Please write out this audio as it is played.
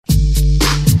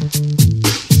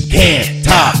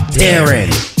Taryn.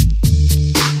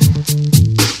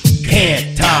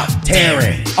 Can't top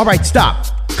Taryn. All right, stop.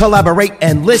 Collaborate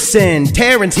and listen.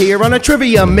 Taryn's here on a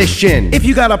trivia mission. If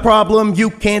you got a problem, you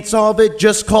can't solve it,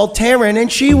 just call Taryn and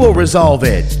she will resolve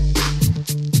it.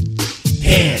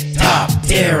 Can't top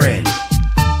Taryn.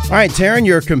 All right, Taryn,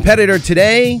 your competitor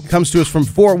today comes to us from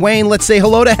Fort Wayne. Let's say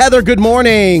hello to Heather. Good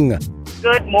morning.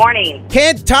 Good morning.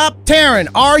 Can't top Taryn.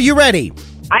 Are you ready?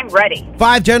 I'm ready.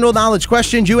 5 general knowledge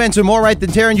questions. You answer more right than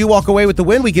Taryn, you walk away with the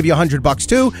win. We give you $100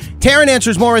 too. Taryn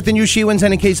answers more right than you, she wins.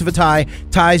 And in case of a tie,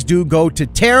 ties do go to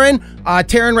Taryn.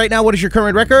 Taryn, right now, what is your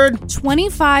current record?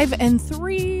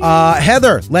 25-3.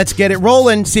 Heather, let's get it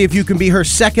rolling. See if you can be her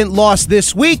second loss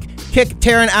this week. Kick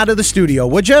Taryn out of the studio,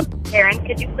 would you? Taryn,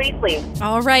 could you please leave?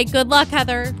 All right. Good luck,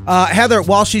 Heather. Heather,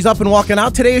 while she's up and walking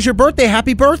out, today is your birthday.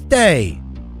 Happy birthday.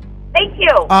 Thank you.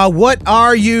 How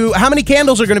many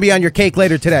candles are going to be on your cake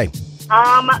later today?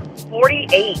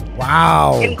 48.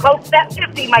 Wow. In close that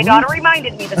 50, my daughter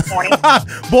reminded me this morning.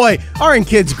 Boy, aren't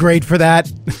kids great for that?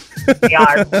 They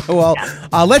are. Well,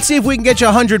 Yeah. let's see if we can get you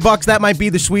 $100. That might be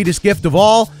the sweetest gift of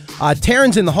all.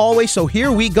 Taryn's in the hallway, so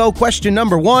here we go. Question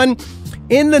number 1.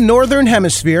 In the Northern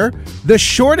Hemisphere, the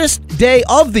shortest day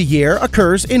of the year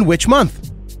occurs in which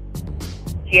month?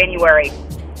 January.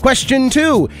 Question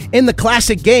 2. In the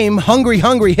classic game, Hungry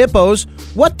Hungry Hippos,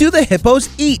 what do the hippos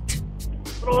eat?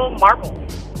 Little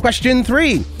marbles. Question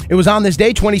 3. It was on this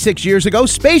day 26 years ago,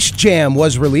 Space Jam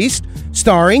was released,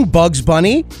 starring Bugs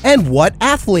Bunny and what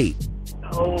athlete?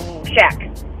 Oh, Shaq.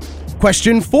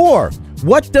 Question 4.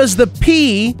 What does the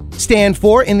P stand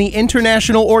for in the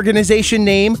international organization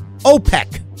name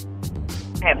OPEC?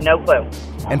 I have no clue.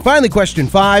 And finally, question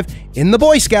 5. In the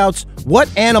Boy Scouts, what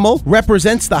animal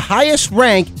represents the highest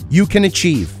rank you can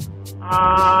achieve?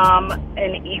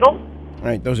 An eagle. All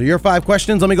right, those are your 5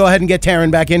 questions. Let me go ahead and get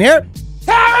Taryn back in here.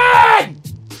 Taryn!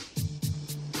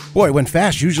 Boy, it went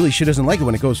fast. Usually she doesn't like it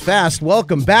when it goes fast.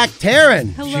 Welcome back,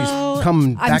 Taryn. Hello. She's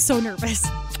come back. I'm so nervous.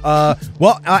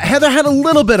 Heather had a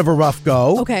little bit of a rough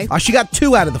go. Okay. She got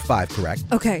 2 out of the 5 correct.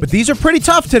 Okay. But these are pretty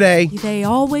tough today. They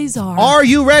always are. Are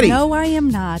you ready? No, I am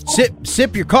not.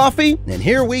 Sip your coffee, and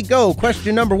here we go.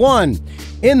 Question number 1.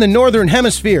 In the Northern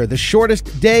Hemisphere, the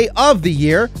shortest day of the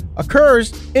year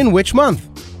occurs in which month?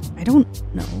 I don't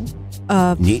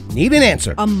know. Need an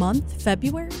answer. A month?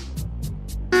 February?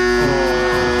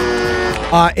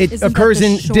 It Isn't occurs that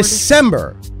the in shortest?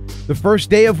 December. The first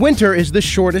day of winter is the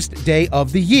shortest day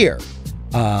of the year.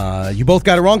 You both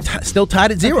got it wrong. Still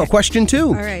tied at 0. Okay. Question 2.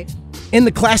 All right. In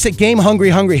the classic game Hungry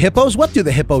Hungry Hippos, what do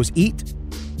the hippos eat?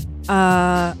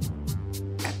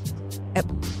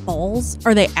 Balls?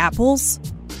 Are they apples?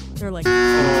 They're like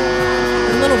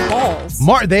they're little balls.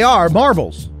 They are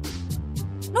marbles.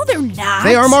 No, they're not.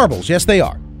 They are marbles. Yes, they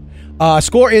are.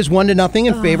 Score is 1-0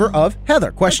 in favor of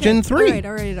Heather. Question 3.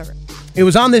 All right. It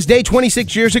was on this day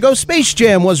 26 years ago, Space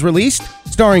Jam was released,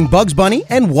 starring Bugs Bunny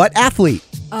and what athlete?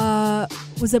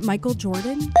 Was it Michael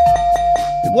Jordan?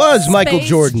 It was Michael Space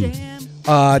Jordan.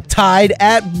 Jam. Tied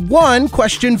at 1.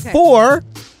 Question 4.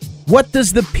 What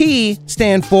does the P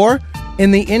stand for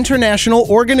in the international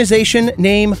organization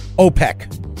name OPEC?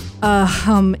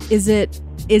 Is it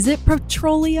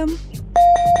petroleum?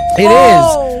 It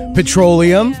is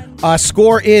petroleum. Man.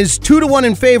 Score is 2-1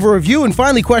 in favor of you. And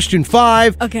finally, question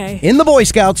 5. Okay. In the Boy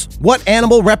Scouts, what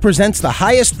animal represents the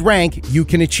highest rank you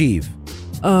can achieve?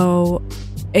 Oh,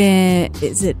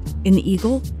 is it an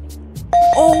eagle?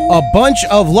 Oh, A bunch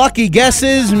of lucky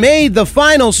guesses made the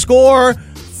final score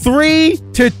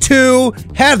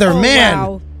 3-2. Heather, man.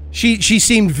 Wow. She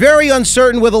seemed very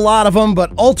uncertain with a lot of them,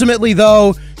 but ultimately,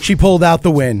 though, she pulled out the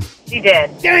win. She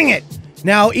did. Dang it.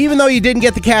 Now, even though you didn't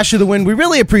get the cash of the win, we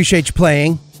really appreciate you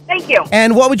playing. Thank you.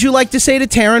 And what would you like to say to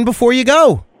Taryn before you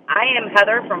go? I am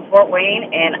Heather from Fort Wayne,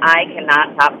 and I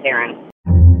cannot top Taryn.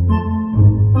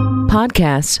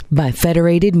 Podcasts by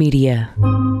Federated Media.